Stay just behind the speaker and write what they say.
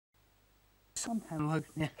somehow.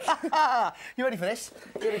 Yeah. You ready for this?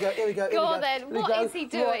 Here we go, here we go, here Go we go. on then, what is he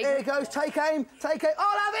doing? Right, here it goes, take aim, take aim.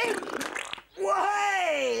 I'll have him!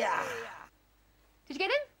 Way! Did you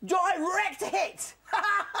get him? Direct hit!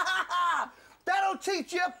 That'll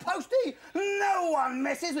teach you, Posty. No one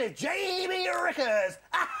messes with Jamie Rickers.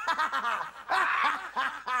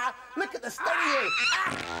 Look at the state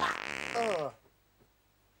of you.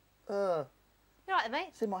 You all right, then, mate?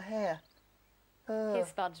 It's in my hair.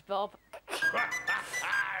 Here's SpongeBob.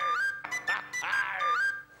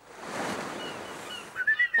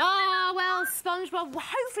 Oh, well, SpongeBob,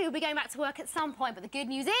 hopefully we'll be going back to work at some point, but the good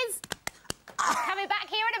news is... coming back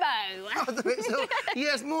here in a bow.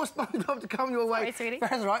 Yes, more SpongeBob to come your way. Sorry, sweetie.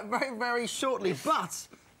 That's right, very, very shortly. But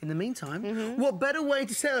in the meantime, what better way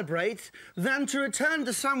to celebrate than to return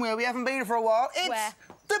to somewhere we haven't been for a while? It's where?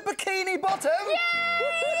 the Bikini Bottom.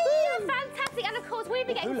 Yay! Fantastic. And of course, we've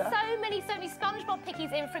been getting so many SpongeBob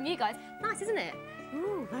pickies in from you guys. Nice, isn't it?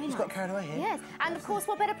 Ooh, very nice. Got carried away here. Yes. And of course,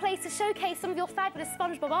 what better place to showcase some of your fabulous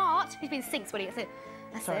SpongeBob art? He's been synced, Willie. That's it.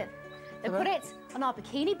 That's it. Then put it on our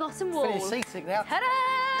Bikini Bottom wall. Finish seating now. Ta-da!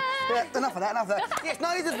 Yeah, enough of that, enough of that. Yes,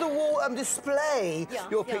 not only does the wall display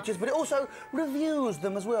your pictures, but it also reviews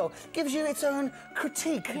them as well. Gives you its own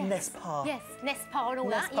critique, Nespa. Yes, Nespa and all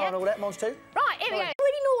that. Nespa and all that, Mons too. Right, here we go.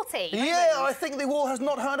 Really naughty. Yeah, I think the wall has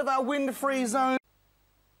not heard of our wind-free zone.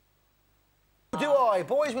 Do I?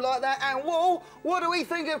 Boys, we like that. And Wall, what do we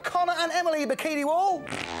think of Connor and Emily Bikini Wall?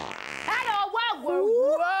 Hang on, whoa, whoa,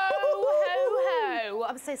 whoa, ho, ho.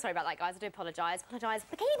 I'm so sorry about that, guys. I do apologise. Apologise.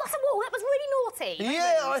 Bikini Bottom wall, that was really naughty.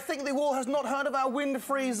 Yeah, I think the wall has not heard of our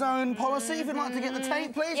wind-free zone policy. If you'd like to get the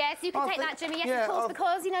tape, please. Yes, you can take that, Jimmy. Yes, of course,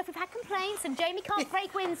 because, you know, if we've had complaints and Jamie can't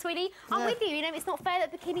break wind, sweetie, I'm with you. You know, it's not fair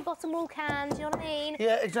that Bikini Bottom wall can, do you know what I mean?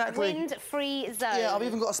 Yeah, exactly. Wind-free zone. Yeah, I've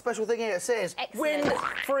even got a special thing here. It says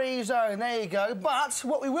wind-free zone. There you go. But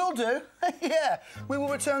what we will do, we will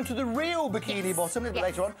return to the real Bikini Bottom a little bit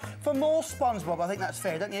later on for more SpongeBob. I think that's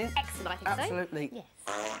fair, don't you? Excellent, I think so. Absolutely. Yes.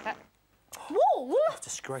 Whoa! That's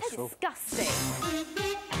disgraceful. That's disgusting.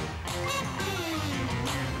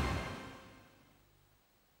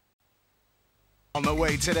 On the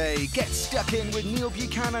way today, get stuck in with Neil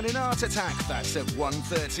Buchanan in Art Attack. That's at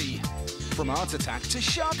 1:30. From Art Attack to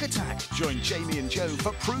Shark Attack, join Jamie and Joe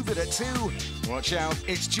for Prove It at 2. Watch out,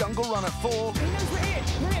 it's Jungle Run at 4. He knows we're here.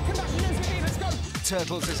 Maria, come back. He knows we're here. Let's go.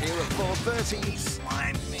 Turtles is here at 4:30.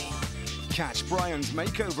 Slime me. Catch Brian's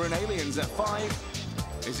Makeover and Aliens at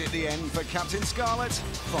 5. Is it the end for Captain Scarlet?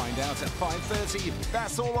 Find out at 5:30.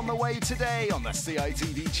 That's all on the way today on the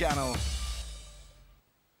CITV channel.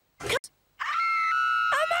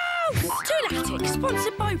 Toonattik,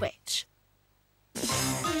 sponsored by which?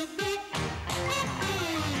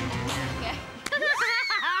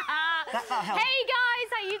 Hey guys,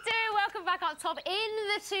 how you doing? Welcome back up top in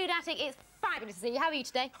the Toonattik. It's fabulous to see you. How are you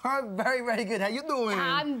today? I'm very, very good. How you doing?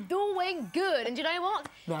 I'm doing good. And do you know what?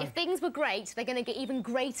 No. If things were great, they're going to get even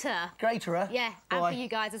greater. Greater, huh? Yeah, and for you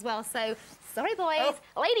guys as well. So, sorry, boys.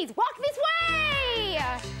 Oh. Ladies, walk this way!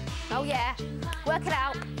 Oh, yeah. Work it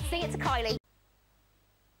out. Sing it to Kylie.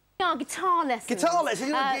 Guitar lessons. Guitar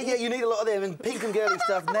lessons? Yeah, you need a lot of them, and pink and girly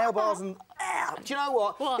stuff, nail bars and... Do you know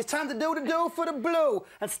what? It's time to do the do for the blue.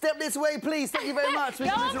 And step this way, please. Thank you very much. Go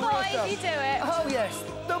on, boys, you do it. Oh, yes.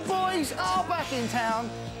 The boys are back in town.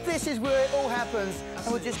 This is where it all happens.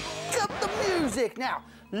 And we'll just cut the music. Now,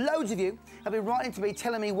 loads of you have been writing to me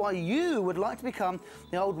telling me why you would like to become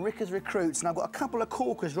the old Rickers recruits. And I've got a couple of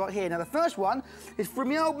corkers right here. Now, the first one is from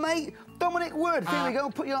my old mate, Dominic Wood. Here we go. I'll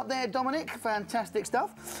put you up there, Dominic. Fantastic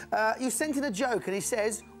stuff. You sent in a joke, and he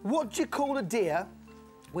says, what do you call a deer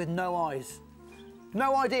with no eyes?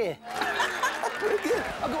 No idea.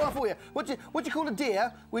 I've got one for you. What do you call a deer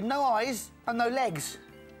with no eyes and no legs?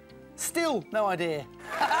 Still no idea.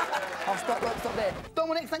 I'll stop there.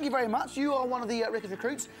 Dominic, thank you very much. You are one of the Rickers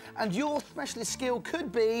recruits, and your specialist skill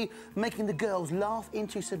could be making the girls laugh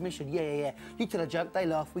into submission. Yeah. You tell a joke, they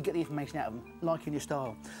laugh, we get the information out of them, liking your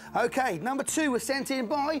style. OK, number 2 was sent in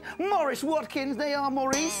by Maurice Watkins. There you are,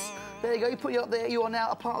 Maurice. There you go, you put you up there. You are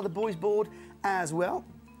now a part of the boys' board as well.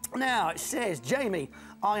 Now, it says, Jamie,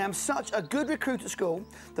 I am such a good recruit at school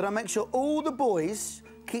that I make sure all the boys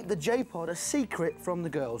keep the J-pod a secret from the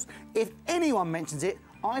girls. If anyone mentions it,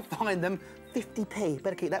 I fine them 50p.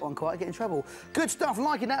 Better keep that one quiet, get in trouble. Good stuff,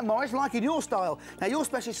 liking that, Maurice, liking your style. Now, your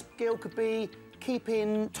special skill could be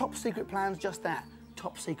keeping top secret plans, just that,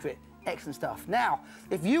 top secret. Excellent stuff. Now,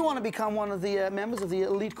 if you want to become one of the members of the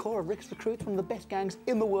elite corps of Rick's Recruits, one of the best gangs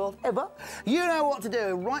in the world ever, you know what to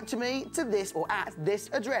do. Write to me to this or at this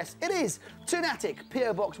address. It is Toonattik,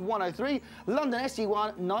 PO Box 103, London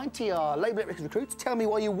SG1 9TR. Label it Rick's Recruits. Tell me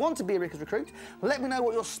why you want to be a Rick's Recruit. Let me know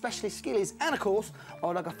what your specialist skill is, and of course,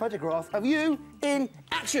 I'd like a photograph of you in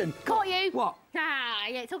action. Caught you. What? Ah,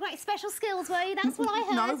 yeah, talking about special skills, were you? That's what I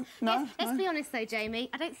heard. No. Let's be honest, though, Jamie.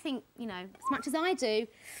 I don't think, you know, as much as I do,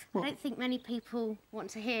 I don't think many people want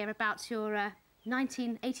to hear about your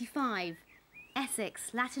 1985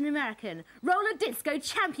 Essex Latin American Roller Disco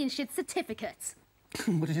Championship certificate.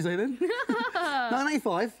 What did you say then?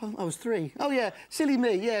 1985? I was 3. Oh, yeah, silly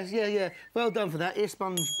me. Yes, yeah. Well done for that. Here's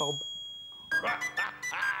SpongeBob.